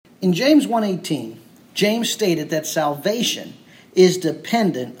In James 1:18, James stated that salvation is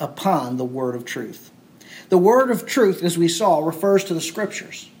dependent upon the word of truth. The word of truth, as we saw, refers to the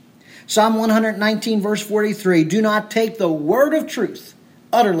Scriptures. Psalm 119, verse 43, "Do not take the word of truth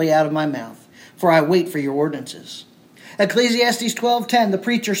utterly out of my mouth, for I wait for your ordinances." Ecclesiastes 12:10, the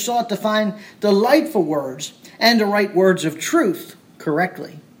preacher sought to find delightful words and to write words of truth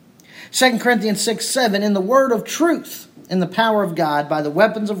correctly. 2 Corinthians 6:7, "In the word of truth, in the power of God, by the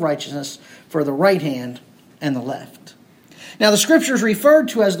weapons of righteousness for the right hand and the left." Now the Scripture is referred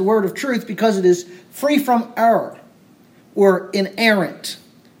to as the word of truth because it is free from error or inerrant.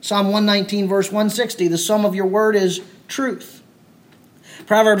 Psalm 119, verse 160, "The sum of your word is truth."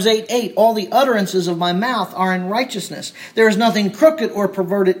 Proverbs 8:8, "All the utterances of my mouth are in righteousness. There is nothing crooked or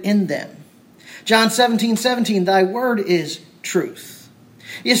perverted in them." John 17:17, "Thy word is truth."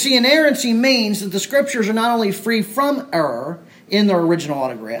 You see, inerrancy means that the Scriptures are not only free from error in their original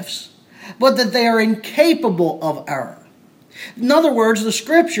autographs, but that they are incapable of error. In other words, the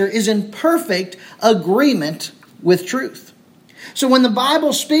Scripture is in perfect agreement with truth. So when the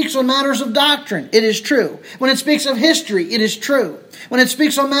Bible speaks on matters of doctrine, it is true. When it speaks of history, it is true. When it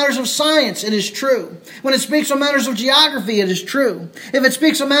speaks on matters of science, it is true. When it speaks on matters of geography, it is true. If it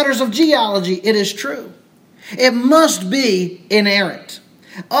speaks on matters of geology, it is true. It must be inerrant.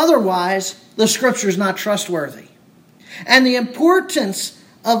 Otherwise, the Scripture is not trustworthy. And the importance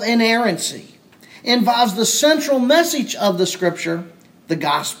of inerrancy involves the central message of the Scripture, the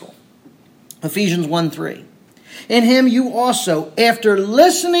gospel. Ephesians 1:3. "In him you also, after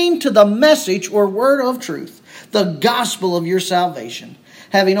listening to the message or word of truth, the gospel of your salvation,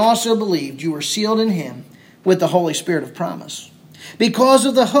 having also believed, you were sealed in him with the Holy Spirit of promise, because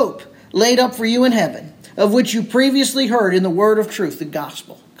of the hope laid up for you in heaven, of which you previously heard in the word of truth, the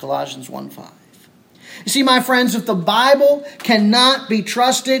gospel." Colossians 1:5. You see, my friends, if the Bible cannot be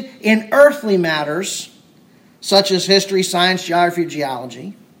trusted in earthly matters, such as history, science, geography,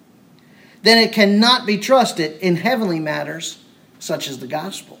 geology, then it cannot be trusted in heavenly matters, such as the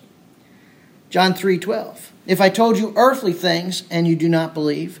gospel. John 3:12. "If I told you earthly things and you do not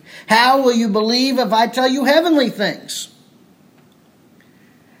believe, how will you believe if I tell you heavenly things?"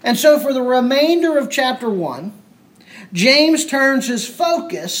 And so for the remainder of chapter 1, James turns his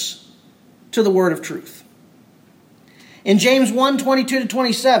focus to the word of truth. In James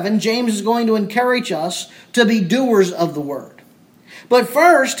 1:22-27, James is going to encourage us to be doers of the word. But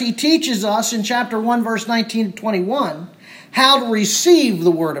first, he teaches us in chapter 1, verse 19-21, how to receive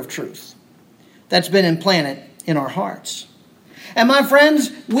the word of truth that's been implanted in our hearts. And my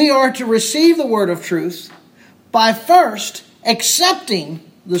friends, we are to receive the word of truth by first accepting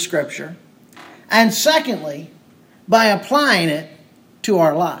the Scripture, and secondly, by applying it to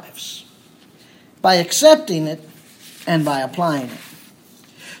our lives. By accepting it and by applying it.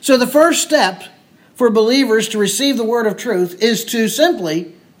 So the first step for believers to receive the word of truth is to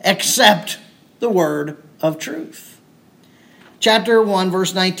simply accept the word of truth. Chapter 1,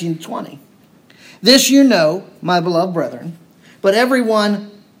 verse 19-20. "This you know, my beloved brethren, but everyone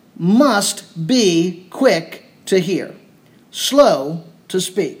must be quick to hear, slow to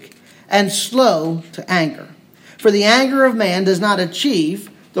speak, and slow to anger. For the anger of man does not achieve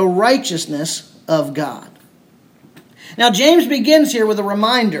the righteousness of God." Now James begins here with a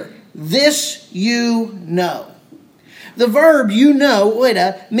reminder. This you know. The verb you know,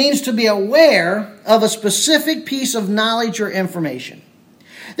 oida, means to be aware of a specific piece of knowledge or information.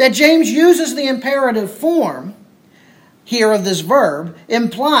 That James uses the imperative form here of this verb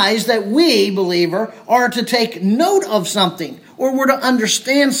implies that we, believer, are to take note of something or we're to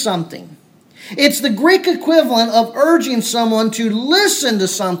understand something. It's the Greek equivalent of urging someone to listen to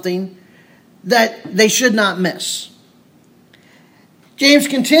something that they should not miss. James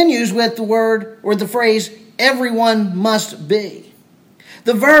continues with the word or the phrase, everyone must be.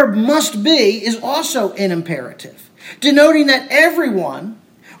 The verb must be is also an imperative, denoting that everyone,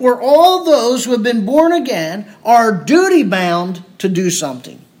 or all those who have been born again, are duty-bound to do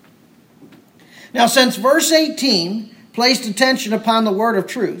something. Now, since verse 18 placed attention upon the word of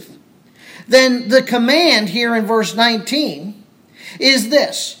truth, then the command here in verse 19 is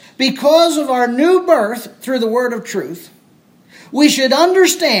this: because of our new birth through the word of truth, we should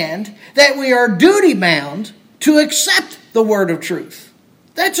understand that we are duty-bound to accept the word of truth.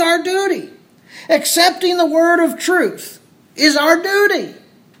 That's our duty. Accepting the word of truth is our duty.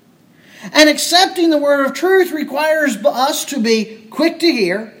 And accepting the word of truth requires us to be quick to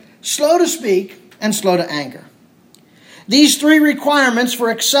hear, slow to speak, and slow to anger. These three requirements for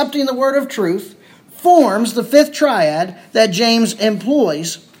accepting the word of truth forms the fifth triad that James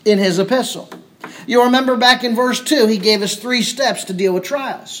employs in his epistle. You'll remember back in verse 2, he gave us 3 steps to deal with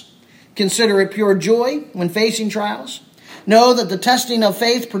trials. Consider it pure joy when facing trials. Know that the testing of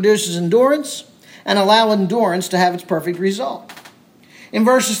faith produces endurance, and allow endurance to have its perfect result. In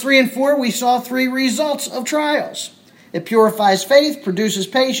verses 3 and 4, we saw 3 results of trials. It purifies faith, produces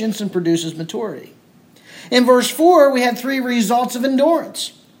patience, and produces maturity. In verse 4, we had 3 results of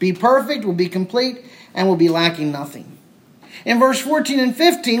endurance. Be perfect, will be complete, and will be lacking nothing. In verse 14 and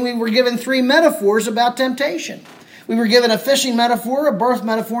 15, we were given 3 metaphors about temptation. We were given a fishing metaphor, a birth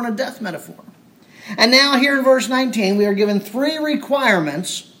metaphor, and a death metaphor. And now here in verse 19, we are given 3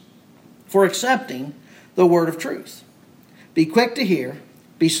 requirements for accepting the word of truth. Be quick to hear,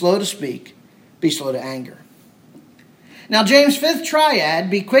 be slow to speak, be slow to anger. Now James' 5th triad,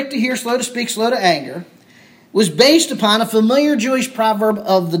 be quick to hear, slow to speak, slow to anger, was based upon a familiar Jewish proverb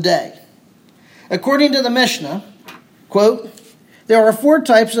of the day. According to the Mishnah, quote, there are 4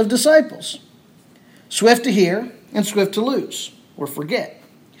 types of disciples: swift to hear and swift to lose or forget.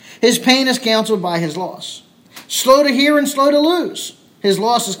 His pain is canceled by his loss. Slow to hear and slow to lose. His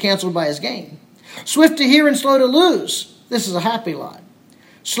loss is canceled by his gain. Swift to hear and slow to lose. This is a happy lot.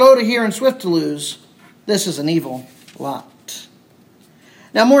 Slow to hear and swift to lose. This is an evil lot.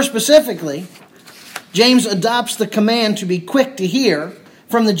 Now, more specifically, James adopts the command to be quick to hear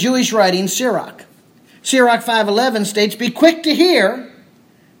from the Jewish writing Sirach. Sirach 5:11 states, be quick to hear,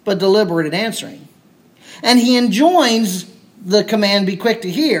 but deliberate in answering. And he enjoins the command, be quick to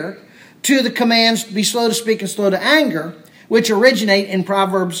hear, to the commands, be slow to speak and slow to anger, which originate in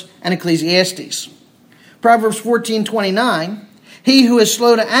Proverbs and Ecclesiastes. Proverbs 14:29, he who is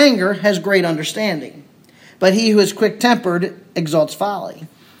slow to anger has great understanding, but he who is quick-tempered exalts folly.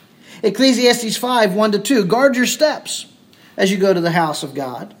 Ecclesiastes 5:1-2, guard your steps as you go to the house of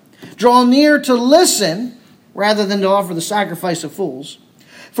God. Draw near to listen rather than to offer the sacrifice of fools,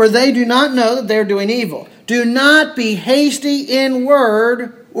 for they do not know that they are doing evil. Do not be hasty in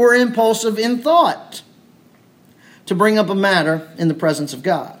word or impulsive in thought to bring up a matter in the presence of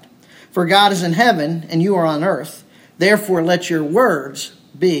God. For God is in heaven and you are on earth. Therefore let your words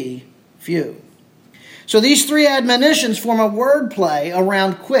be few. So these 3 admonitions form a word play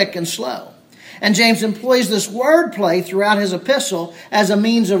around quick and slow. And James employs this word play throughout his epistle as a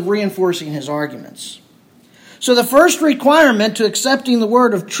means of reinforcing his arguments. So the first requirement to accepting the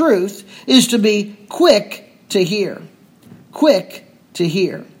word of truth is to be quick to hear. Quick to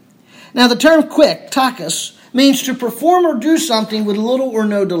hear. Now the term quick, takos, means to perform or do something with little or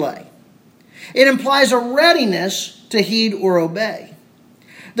no delay. It implies a readiness to heed or obey.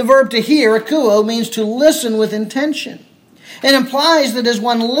 The verb to hear, akuo, means to listen with intention. It implies that as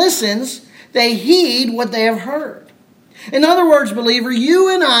one listens, they heed what they have heard. In other words, believer,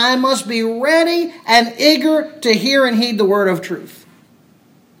 you and I must be ready and eager to hear and heed the word of truth.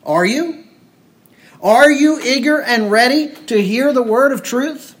 Are you? Are you eager and ready to hear the word of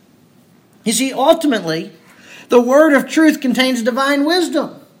truth? You see, ultimately, the word of truth contains divine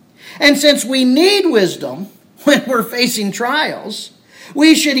wisdom. And since we need wisdom when we're facing trials,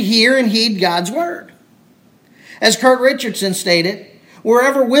 we should hear and heed God's word. As Kurt Richardson stated,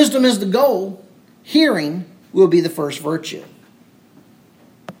 wherever wisdom is the goal, hearing will be the first virtue.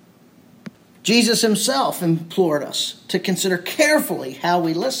 Jesus himself implored us to consider carefully how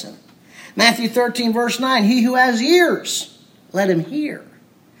we listen. Matthew 13, verse 9, he who has ears, let him hear.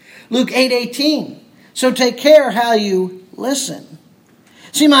 Luke 8:18, so take care how you listen.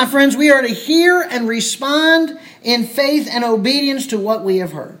 See, my friends, we are to hear and respond in faith and obedience to what we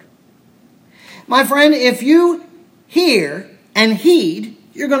have heard. My friend, if you hear and heed,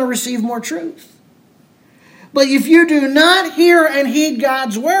 you're going to receive more truth. But if you do not hear and heed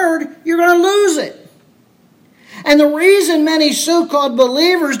God's word, you're going to lose it. And the reason many so-called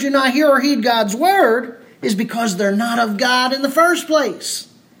believers do not hear or heed God's word is because they're not of God in the first place.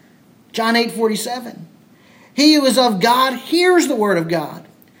 John 8:47. He who is of God hears the word of God.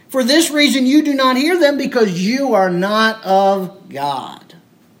 For this reason you do not hear them, because you are not of God.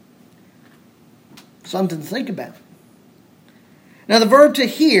 Something to think about. Now the verb to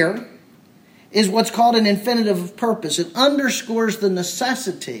hear is what's called an infinitive of purpose. It underscores the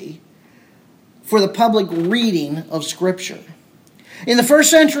necessity for the public reading of Scripture. In the 1st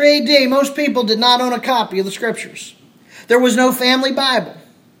century A.D., most people did not own a copy of the Scriptures. There was no family Bible.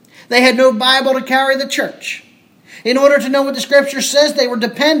 They had no Bible to carry the church. In order to know what the Scripture says, they were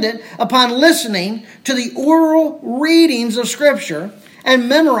dependent upon listening to the oral readings of Scripture and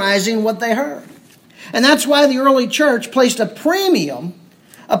memorizing what they heard. And that's why the early church placed a premium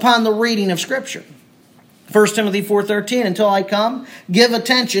upon the reading of Scripture. 1 Timothy 4:13, until I come, give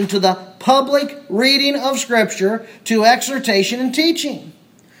attention to the public reading of Scripture, to exhortation and teaching.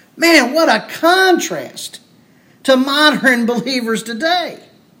 Man, what a contrast to modern believers today.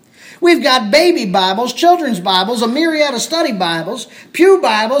 We've got baby Bibles, children's Bibles, a myriad of study Bibles, pew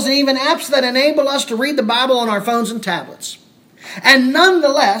Bibles, and even apps that enable us to read the Bible on our phones and tablets. And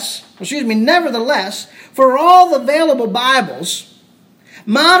nevertheless, for all the available Bibles,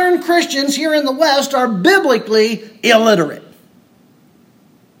 modern Christians here in the West are biblically illiterate.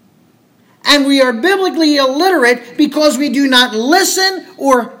 And we are biblically illiterate because we do not listen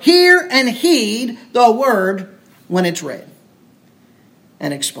or hear and heed the Word when it's read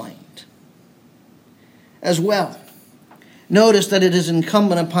and explained. As well, notice that it is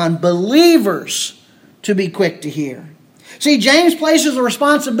incumbent upon believers to be quick to hear. See, James places a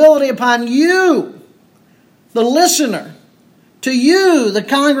responsibility upon you, the listener, to you, the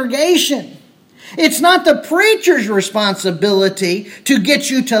congregation. It's not the preacher's responsibility to get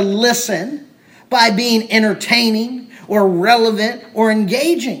you to listen by being entertaining or relevant or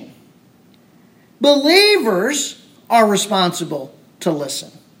engaging. Believers are responsible to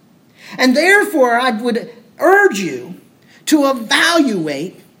listen. And therefore, I would urge you to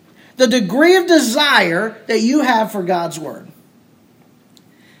evaluate the degree of desire that you have for God's Word.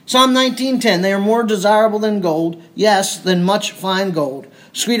 Psalm 19:10, they are more desirable than gold, yes, than much fine gold,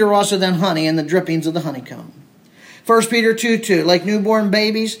 sweeter also than honey and the drippings of the honeycomb. 1 Peter 2:2, like newborn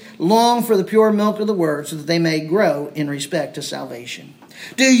babies, long for the pure milk of the Word so that they may grow in respect to salvation.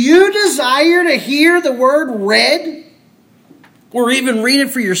 Do you desire to hear the Word read or even read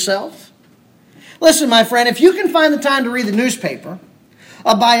it for yourself? Listen, my friend, if you can find the time to read the newspaper,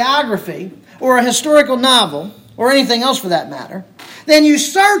 a biography, or a historical novel, or anything else for that matter, then you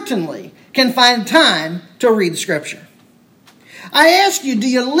certainly can find time to read the Scripture. I ask you, do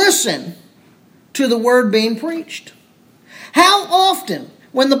you listen to the Word being preached? How often,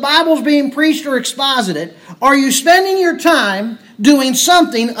 when the Bible's being preached or exposited, are you spending your time doing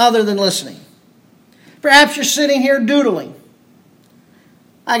something other than listening? Perhaps you're sitting here doodling.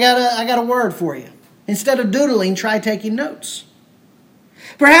 I got a word for you. Instead of doodling, try taking notes.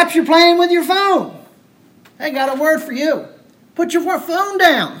 Perhaps you're playing with your phone. I got a word for you. Put your phone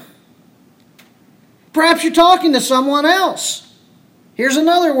down. Perhaps you're talking to someone else. Here's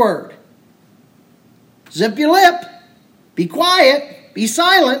another word. Zip your lip. Be quiet. Be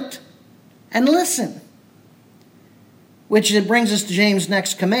silent. And listen. Which brings us to James'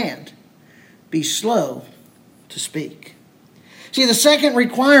 next command. Be slow to speak. See, the second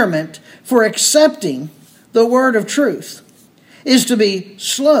requirement for accepting the word of truth is to be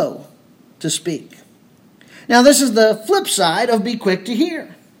slow to speak. Now, this is the flip side of be quick to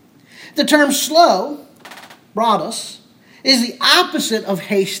hear. The term slow, brados, is the opposite of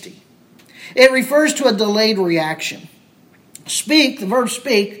hasty. It refers to a delayed reaction. Speak, the verb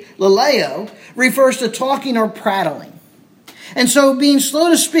speak, laleo, refers to talking or prattling. And so being slow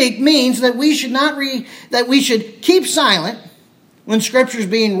to speak means that we should keep silent when Scripture is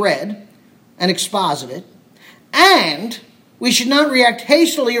being read and exposited, and we should not react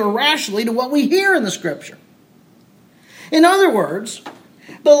hastily or rashly to what we hear in the Scripture. In other words,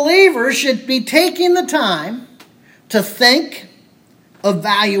 believers should be taking the time to think,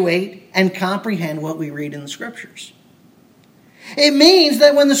 evaluate, and comprehend what we read in the Scriptures. It means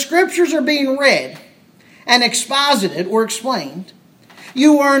that when the Scriptures are being read and exposited or explained,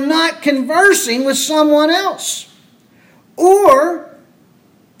 you are not conversing with someone else, or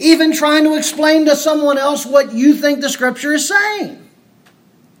even trying to explain to someone else what you think the Scripture is saying.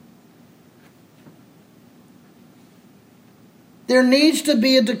 There needs to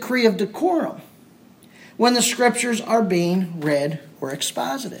be a decree of decorum when the Scriptures are being read or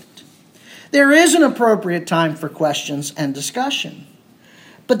exposited. There is an appropriate time for questions and discussion,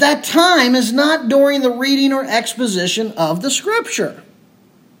 but that time is not during the reading or exposition of the Scripture.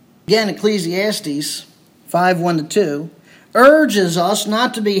 Again, Ecclesiastes 5:1-2 urges us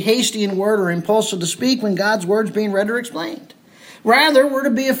not to be hasty in word or impulsive to speak when God's word is being read or explained. Rather, we're to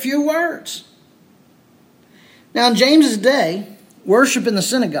be a few words. Now, in James's day, worship in the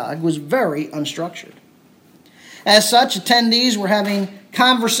synagogue was very unstructured. As such, attendees were having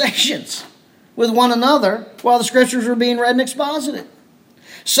conversations with one another while the Scriptures were being read and exposited.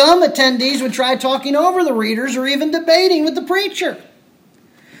 Some attendees would try talking over the readers or even debating with the preacher.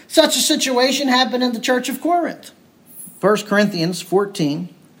 Such a situation happened in the church of Corinth. 1 Corinthians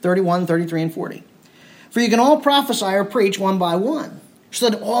 14:31, 33, and 40. For you can all prophesy or preach one by one, so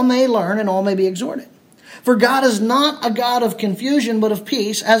that all may learn and all may be exhorted. For God is not a God of confusion, but of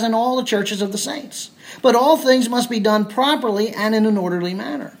peace, as in all the churches of the saints. But all things must be done properly and in an orderly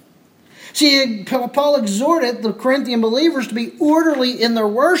manner. See, Paul exhorted the Corinthian believers to be orderly in their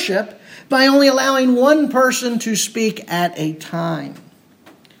worship by only allowing one person to speak at a time.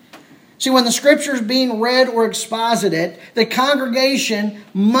 See, when the Scripture is being read or exposited, the congregation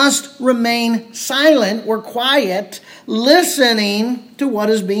must remain silent or quiet, listening to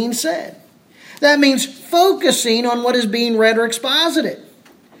what is being said. That means focusing on what is being read or exposited.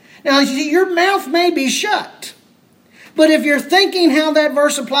 Now, you see, your mouth may be shut, but if you're thinking how that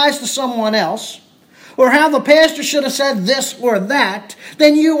verse applies to someone else, or how the pastor should have said this or that,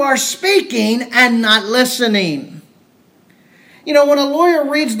 then you are speaking and not listening. You know, when a lawyer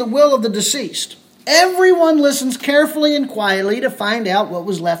reads the will of the deceased, everyone listens carefully and quietly to find out what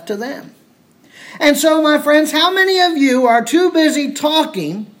was left to them. And so, my friends, how many of you are too busy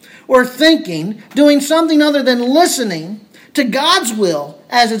talking or thinking, doing something other than listening to God's will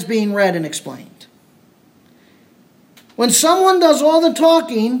as it's being read and explained? When someone does all the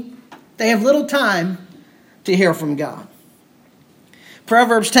talking, they have little time to hear from God.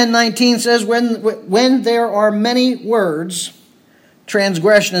 Proverbs 10:19 says, when there are many words,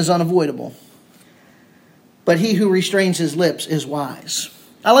 transgression is unavoidable, but he who restrains his lips is wise.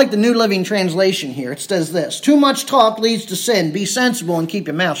 I like the New Living Translation here. It says this: too much talk leads to sin. Be sensible and keep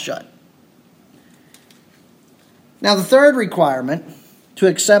your mouth shut. Now, the third requirement to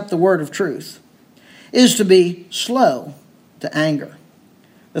accept the word of truth is to be slow to anger.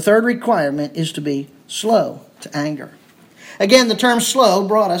 The third requirement is to be slow to anger. Again, the term slow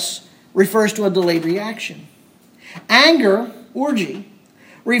refers to a delayed reaction. Anger, orgy,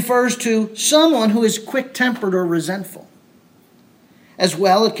 refers to someone who is quick-tempered or resentful. As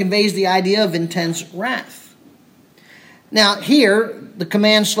well, it conveys the idea of intense wrath. Now, here, the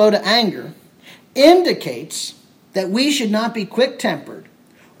command slow to anger indicates that we should not be quick-tempered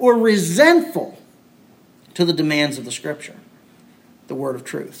or resentful to the demands of the Scripture, the word of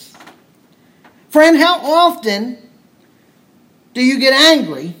truth. Friend, how often do you get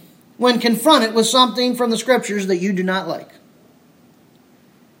angry when confronted with something from the Scriptures that you do not like?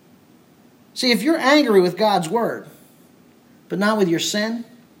 See, if you're angry with God's word, but not with your sin,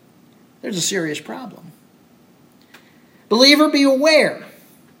 there's a serious problem. Believer, be aware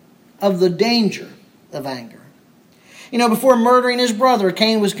of the danger of anger. You know, before murdering his brother,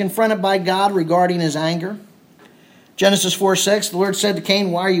 Cain was confronted by God regarding his anger. Genesis 4:6, the Lord said to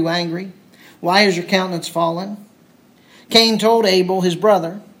Cain, "Why are you angry? Why is your countenance fallen?" Cain told Abel, his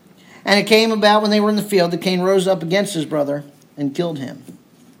brother, and it came about when they were in the field that Cain rose up against his brother and killed him.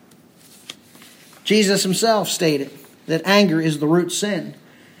 Jesus himself stated that anger is the root sin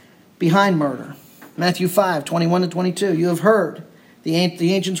behind murder. Matthew 5:21-22, you have heard, the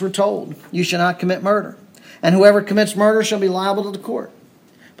ancients were told, you shall not commit murder, and whoever commits murder shall be liable to the court.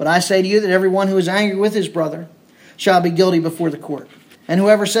 But I say to you that everyone who is angry with his brother shall be guilty before the court. And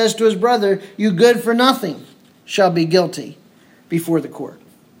whoever says to his brother, you good for nothing, shall be guilty before the court.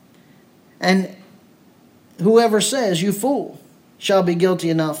 And whoever says, you fool, shall be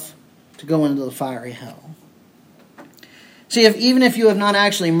guilty enough to go into the fiery hell. See, even if you have not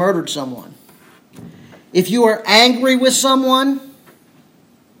actually murdered someone, if you are angry with someone,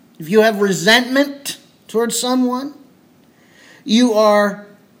 if you have resentment towards someone, you are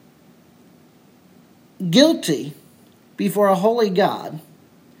guilty before a holy God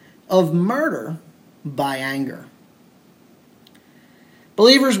of murder by anger.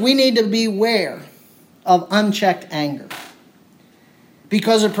 Believers, we need to beware of unchecked anger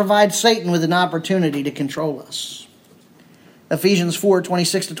because it provides Satan with an opportunity to control us. Ephesians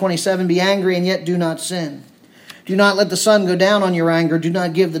 4:26-27, be angry and yet do not sin. Do not let the sun go down on your anger. Do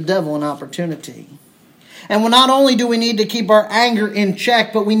not give the devil an opportunity. And not only do we need to keep our anger in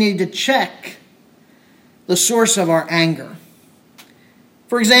check, but we need to check the source of our anger.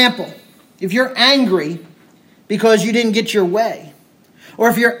 For example, if you're angry because you didn't get your way, or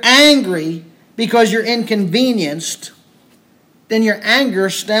if you're angry because you're inconvenienced, then your anger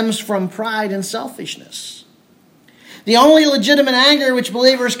stems from pride and selfishness. The only legitimate anger which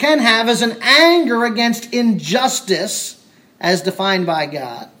believers can have is an anger against injustice as defined by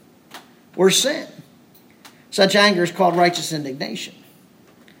God or sin. Such anger is called righteous indignation.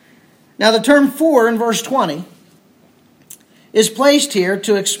 Now the term for in verse 20 is placed here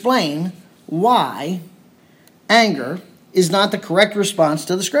to explain why anger is not the correct response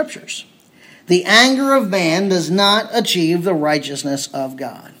to the Scriptures. The anger of man does not achieve the righteousness of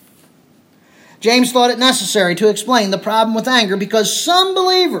God. James thought it necessary to explain the problem with anger because some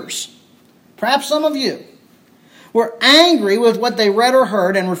believers, perhaps some of you, were angry with what they read or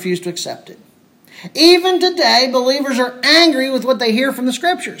heard and refused to accept it. Even today, believers are angry with what they hear from the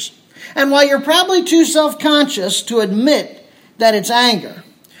Scriptures. And while you're probably too self-conscious to admit that it's anger,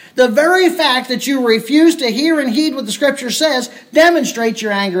 the very fact that you refuse to hear and heed what the Scripture says demonstrates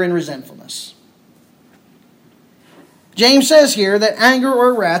your anger and resentfulness. James says here that anger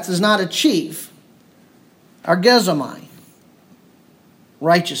or wrath does not achieve argezomai,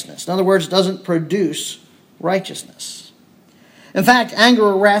 righteousness. In other words, it doesn't produce righteousness. In fact, anger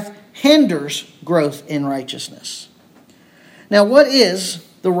or wrath hinders growth in righteousness. Now, what is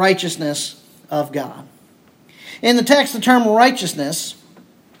the righteousness of God? In the text, the term righteousness,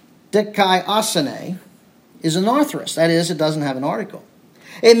 dikaiosune, is an orthrous. That is, it doesn't have an article.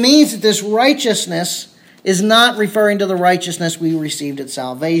 It means that this righteousness is not referring to the righteousness we received at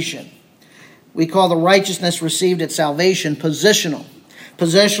salvation. We call the righteousness received at salvation positional.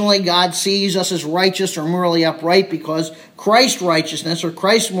 Positionally, God sees us as righteous or morally upright because Christ's righteousness or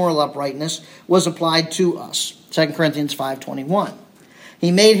Christ's moral uprightness was applied to us. 2 Corinthians 5:21. He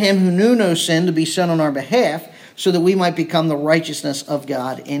made him who knew no sin to be sin on our behalf so that we might become the righteousness of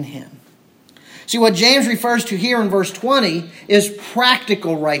God in him. See, what James refers to here in verse 20 is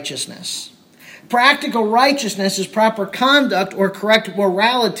practical righteousness. Practical righteousness is proper conduct or correct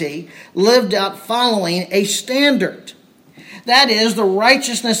morality lived out following a standard. That is, the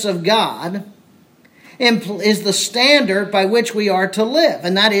righteousness of God is the standard by which we are to live.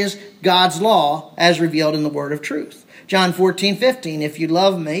 And that is God's law as revealed in the word of truth. John 14:15, if you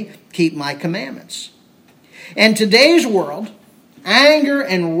love me, keep my commandments. In today's world, anger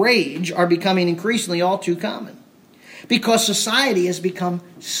and rage are becoming increasingly all too common because society has become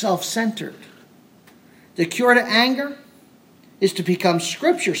self-centered. The cure to anger is to become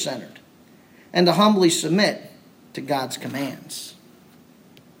Scripture-centered and to humbly submit to God's commands.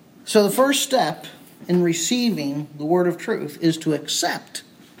 So the first step in receiving the word of truth is to accept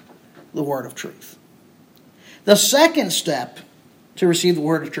the word of truth. The second step to receive the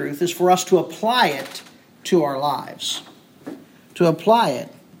word of truth is for us to apply it to our lives. To apply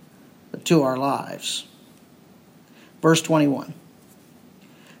it to our lives. Verse 21.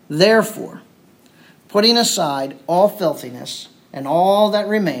 Therefore, putting aside all filthiness and all that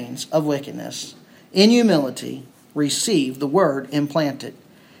remains of wickedness, in humility, receive the word implanted,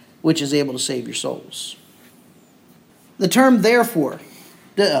 which is able to save your souls. The term therefore,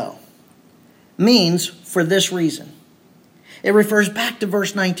 deo, means for this reason. It refers back to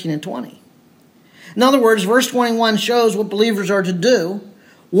verse 19 and 20. In other words, verse 21 shows what believers are to do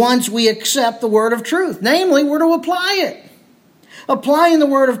once we accept the word of truth. Namely, we're to apply it. Applying the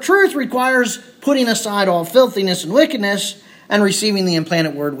word of truth requires putting aside all filthiness and wickedness and receiving the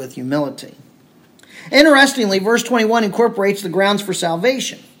implanted word with humility. Interestingly, verse 21 incorporates the grounds for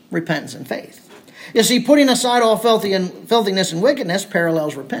salvation, repentance and faith. You see, putting aside all filthiness and wickedness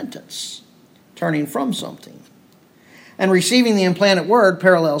parallels repentance, turning from something. And receiving the implanted word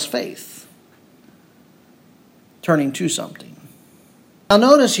parallels faith, turning to something. Now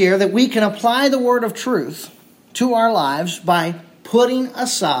notice here that we can apply the word of truth to our lives by putting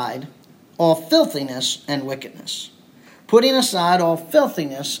aside all filthiness and wickedness. Putting aside all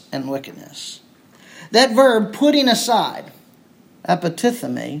filthiness and wickedness. That verb, putting aside,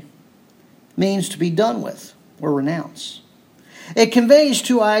 apotithemi, means to be done with or renounce. It conveys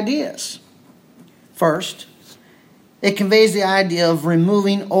two ideas. First, it conveys the idea of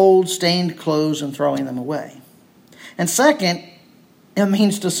removing old stained clothes and throwing them away. And second, it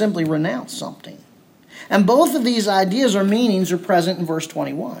means to simply renounce something. And both of these ideas or meanings are present in verse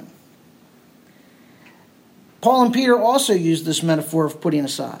 21. Paul and Peter also used this metaphor of putting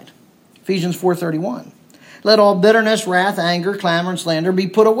aside. Ephesians 4:31. Let all bitterness, wrath, anger, clamor, and slander be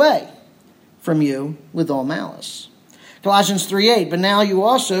put away from you with all malice. Colossians 3:8. But now you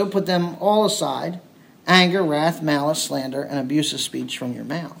also put them all aside, anger, wrath, malice, slander, and abusive speech from your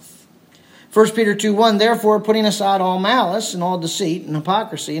mouth. 1 Peter 2:1. Therefore, putting aside all malice and all deceit and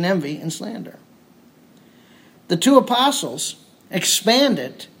hypocrisy and envy and slander. The two apostles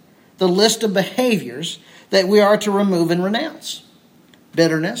expanded the list of behaviors that we are to remove and renounce.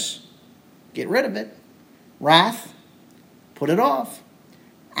 Bitterness, get rid of it. Wrath, put it off.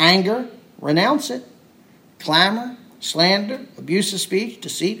 Anger, renounce it. Clamor, slander, abusive speech,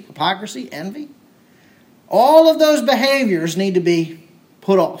 deceit, hypocrisy, envy. All of those behaviors need to be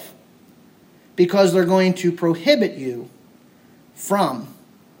put off because they're going to prohibit you from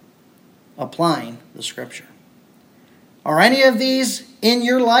applying the Scripture. Are any of these in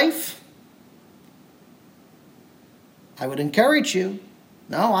your life? I would encourage you,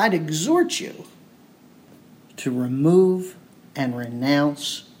 no, I'd exhort you to remove and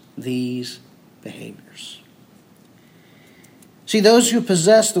renounce these behaviors. See, those who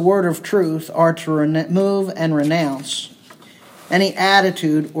possess the word of truth are to remove and renounce any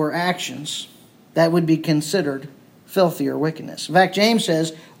attitude or actions that would be considered filthy or wickedness. In fact, James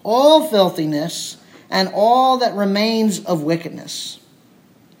says, all filthiness and all that remains of wickedness.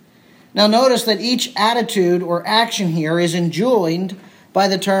 Now notice that each attitude or action here is enjoined by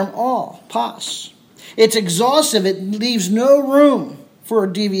the term all, pas. It's exhaustive. It leaves no room for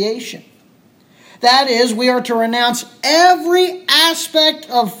a deviation. That is, we are to renounce every aspect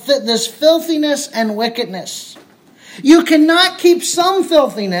of this filthiness and wickedness. You cannot keep some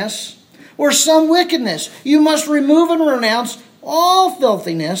filthiness or some wickedness. You must remove and renounce all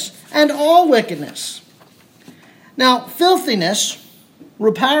filthiness and all wickedness. Now, filthiness,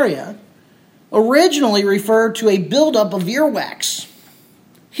 ruparia, originally referred to a buildup of earwax.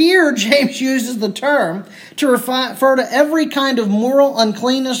 Here, James uses the term to refer to every kind of moral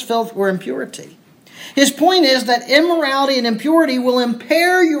uncleanness, filth, or impurity. His point is that immorality and impurity will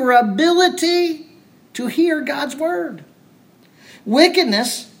impair your ability to hear God's word.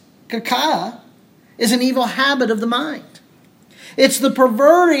 Wickedness, kakaya, is an evil habit of the mind. It's the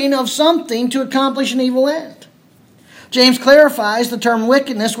perverting of something to accomplish an evil end. James clarifies the term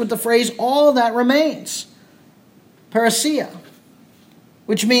wickedness with the phrase, all that remains, parrhesia,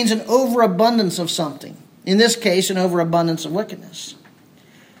 which means an overabundance of something. In this case, an overabundance of wickedness.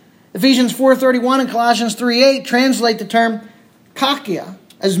 Ephesians 4:31 and Colossians 3:8 translate the term kakia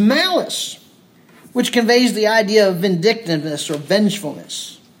as malice, which conveys the idea of vindictiveness or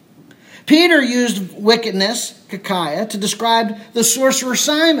vengefulness. Peter used wickedness, kakaya, to describe the sorcerer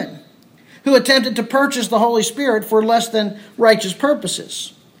Simon, who attempted to purchase the Holy Spirit for less than righteous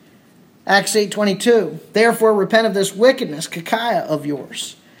purposes. Acts 8:22, therefore repent of this wickedness, kakaya, of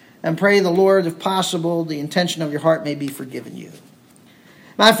yours, and pray the Lord, if possible, the intention of your heart may be forgiven you.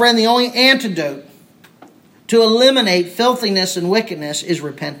 My friend, the only antidote to eliminate filthiness and wickedness is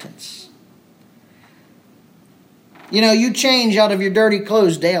repentance. You know, you change out of your dirty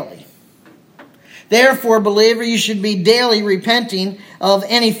clothes daily. Therefore, believer, you should be daily repenting of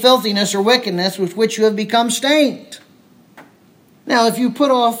any filthiness or wickedness with which you have become stained. Now, if you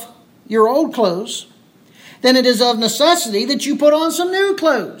put off your old clothes, then it is of necessity that you put on some new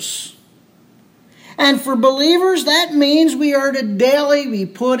clothes. And for believers, that means we are to daily be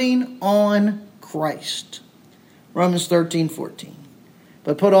putting on Christ. Romans 13:14.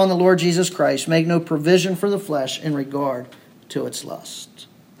 But put on the Lord Jesus Christ, make no provision for the flesh in regard to its lust.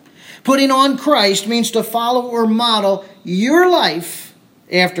 Putting on Christ means to follow or model your life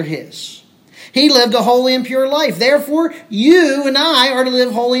after His. He lived a holy and pure life. Therefore, you and I are to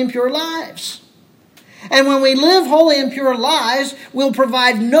live holy and pure lives. And when we live holy and pure lives, we'll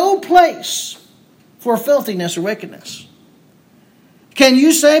provide no place for filthiness or wickedness. Can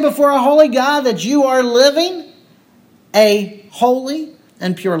you say before a holy God that you are living a holy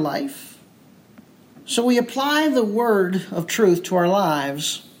and pure life? So we apply the word of truth to our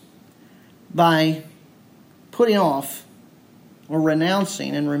lives by putting off or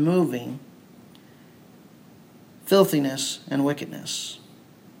renouncing and removing filthiness and wickedness.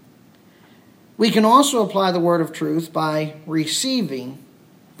 We can also apply the word of truth by receiving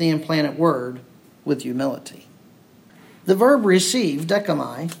the implanted word with humility. The verb receive,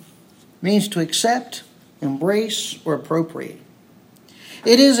 dekamai, means to accept, embrace, or appropriate.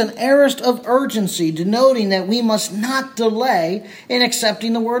 It is an aorist of urgency, denoting that we must not delay in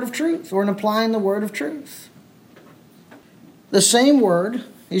accepting the word of truth or in applying the word of truth. The same word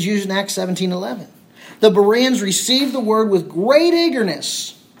is used in Acts 17:11. The Bereans received the word with great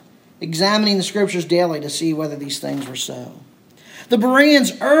eagerness, examining the scriptures daily to see whether these things were so. The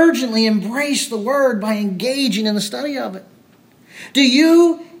Bereans urgently embraced the word by engaging in the study of it. Do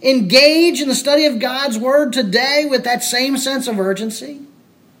you engage in the study of God's word today with that same sense of urgency?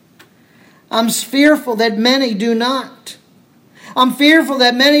 I'm fearful that many do not. I'm fearful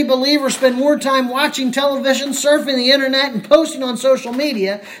that many believers spend more time watching television, surfing the internet, and posting on social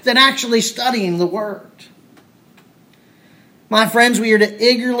media than actually studying the word. My friends, we are to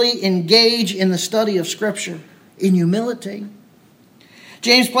eagerly engage in the study of Scripture in humility.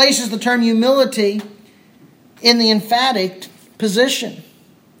 James places the term humility in the emphatic position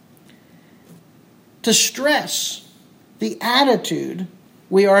to stress the attitude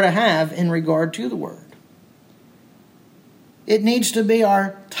we are to have in regard to the word. It needs to be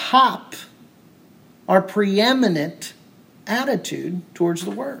our top, our preeminent attitude towards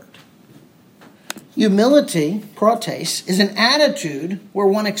the word. Humility, protes, is an attitude where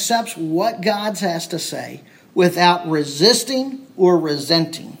one accepts what God has to say without resisting or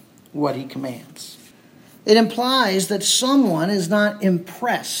resenting what He commands. It implies that someone is not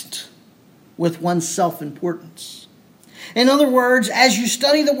impressed with one's self-importance. In other words, as you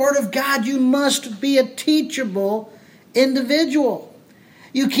study the Word of God, you must be a teachable individual.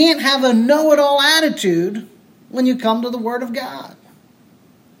 You can't have a know-it-all attitude when you come to the Word of God.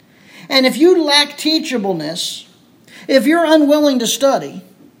 And if you lack teachableness, if you're unwilling to study,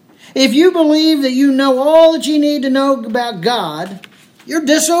 If you believe that you know all that you need to know about God, you're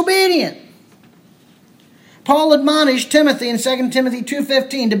disobedient. Paul admonished Timothy in 2 Timothy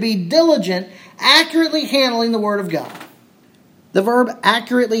 2:15 to be diligent, accurately handling the Word of God. The verb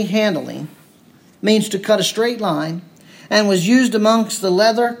accurately handling means to cut a straight line and was used amongst the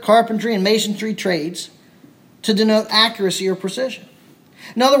leather, carpentry, and masonry trades to denote accuracy or precision.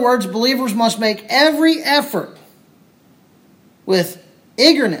 In other words, believers must make every effort with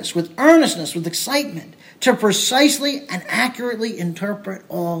eagerness, with earnestness, with excitement to precisely and accurately interpret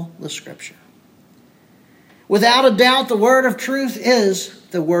all the Scripture. Without a doubt, the word of truth is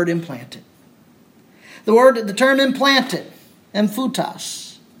the word implanted. The term implanted,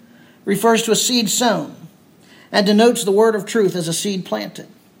 emphutas, refers to a seed sown and denotes the word of truth as a seed planted.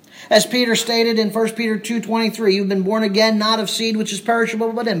 As Peter stated in 1 Peter 2:23, you've been born again, not of seed which is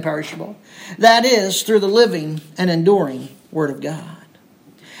perishable, but imperishable. That is, through the living and enduring Word of God.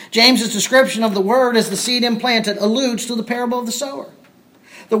 James's description of the Word as the seed implanted alludes to the parable of the sower.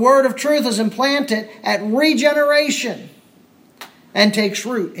 The Word of truth is implanted at regeneration and takes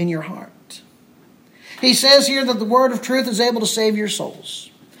root in your heart. He says here that the Word of truth is able to save your souls.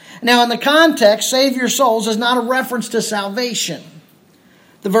 Now, in the context, save your souls is not a reference to salvation.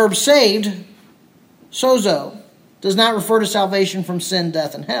 The verb saved, sozo, does not refer to salvation from sin,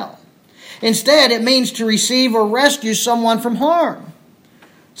 death, and hell. Instead, it means to receive or rescue someone from harm.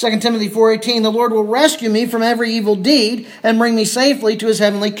 2 Timothy 4:18, the Lord will rescue me from every evil deed and bring me safely to his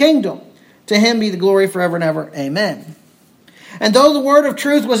heavenly kingdom. To him be the glory forever and ever. Amen. And though the word of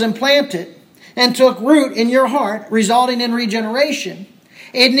truth was implanted and took root in your heart, resulting in regeneration,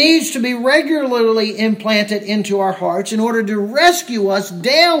 it needs to be regularly implanted into our hearts in order to rescue us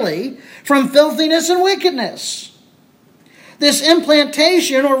daily from filthiness and wickedness. This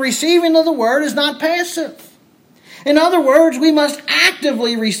implantation or receiving of the word is not passive. In other words, we must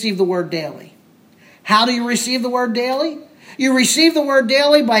actively receive the word daily. How do you receive the word daily? You receive the word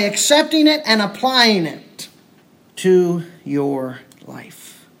daily by accepting it and applying it to your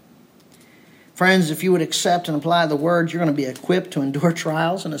life. Friends, if you would accept and apply the word, you're going to be equipped to endure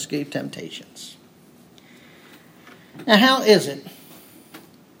trials and escape temptations. Now, how is it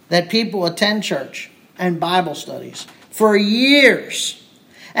that people attend church and Bible studies for years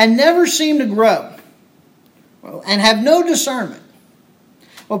and never seem to grow and have no discernment?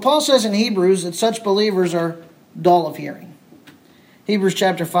 Well, Paul says in Hebrews that such believers are dull of hearing. Hebrews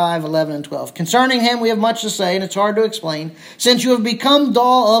chapter 5, 11 and 12. Concerning him we have much to say, and it's hard to explain, since you have become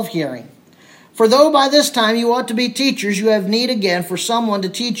dull of hearing. For though by this time you ought to be teachers, you have need again for someone to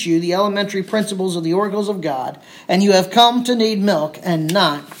teach you the elementary principles of the oracles of God, and you have come to need milk and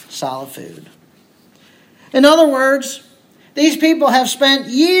not solid food. In other words, these people have spent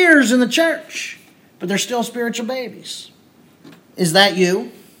years in the church, but they're still spiritual babies. Is that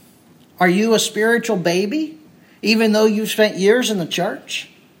you? Are you a spiritual baby, even though you've spent years in the church?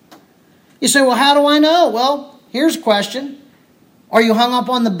 You say, well, how do I know? Well, here's a question. Are you hung up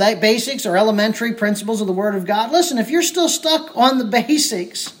on the basics or elementary principles of the Word of God? Listen, if you're still stuck on the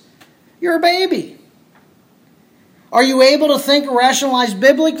basics, you're a baby. Are you able to think or rationalize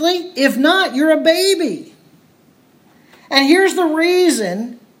biblically? If not, you're a baby. And here's the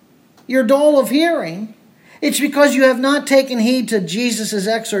reason you're dull of hearing. It's because you have not taken heed to Jesus'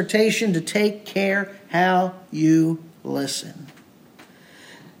 exhortation to take care how you listen.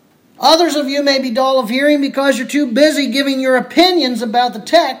 Others of you may be dull of hearing because you're too busy giving your opinions about the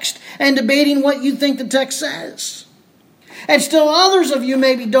text and debating what you think the text says. And still others of you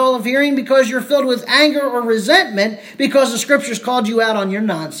may be dull of hearing because you're filled with anger or resentment because the Scriptures called you out on your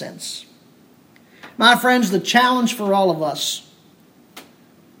nonsense. My friends, the challenge for all of us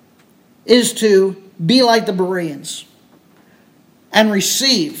is to be like the Bereans and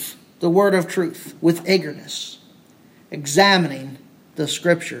receive the word of truth with eagerness, examining the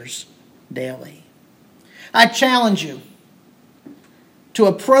Scriptures daily. I challenge you to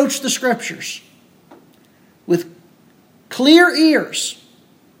approach the Scriptures with clear ears,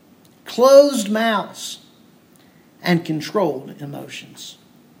 closed mouths, and controlled emotions.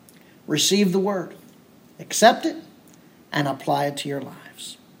 Receive the word, accept it, and apply it to your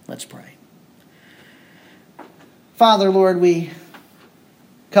lives. Let's pray. Father, Lord, we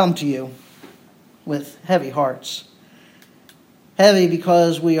come to you with heavy hearts. Heavy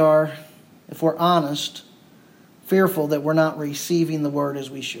because we are, if we're honest, fearful that we're not receiving the word as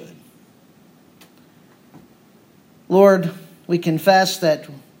we should. Lord, we confess that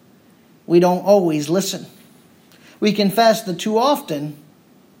we don't always listen. We confess that too often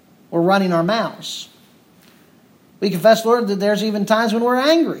we're running our mouths. We confess, Lord, that there's even times when we're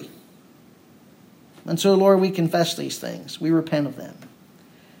angry. And so, Lord, we confess these things. We repent of them.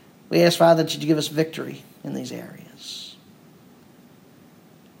 We ask, Father, that you give us victory in these areas.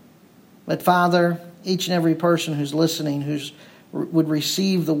 But, Father, each and every person who's listening would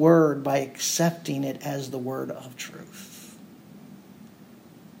receive the word by accepting it as the word of truth.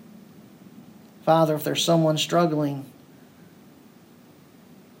 Father, if there's someone struggling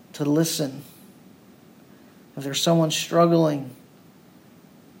to listen, if there's someone struggling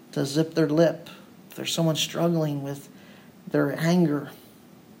to zip their lip, if there's someone struggling with their anger,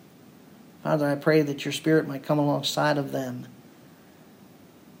 Father, I pray that your Spirit might come alongside of them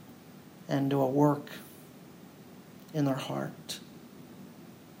and do a work in their heart.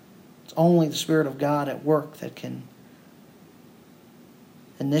 It's only the Spirit of God at work that can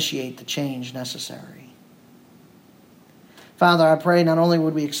initiate the change necessary. Father, I pray not only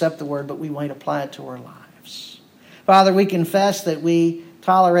would we accept the word, but we might apply it to our lives. Father, we confess that we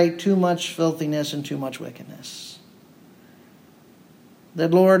tolerate too much filthiness and too much wickedness.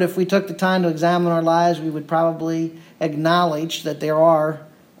 That, Lord, if we took the time to examine our lives, we would probably acknowledge that there are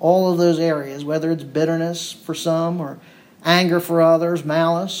all of those areas, whether it's bitterness for some or anger for others,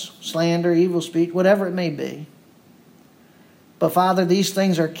 malice, slander, evil speech, whatever it may be. But, Father, these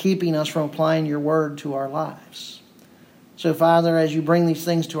things are keeping us from applying your word to our lives. So, Father, as you bring these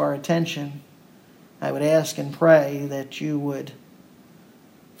things to our attention, I would ask and pray that you would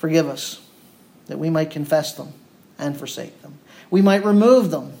forgive us, that we might confess them and forsake them. We might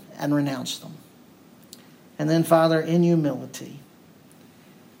remove them and renounce them. And then, Father, in humility,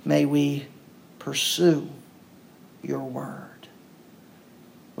 may we pursue your word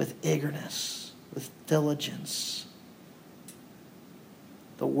with eagerness, with diligence.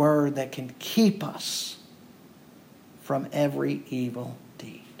 The word that can keep us from every evil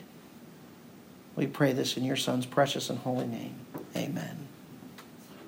deed. We pray this in your Son's precious and holy name. Amen.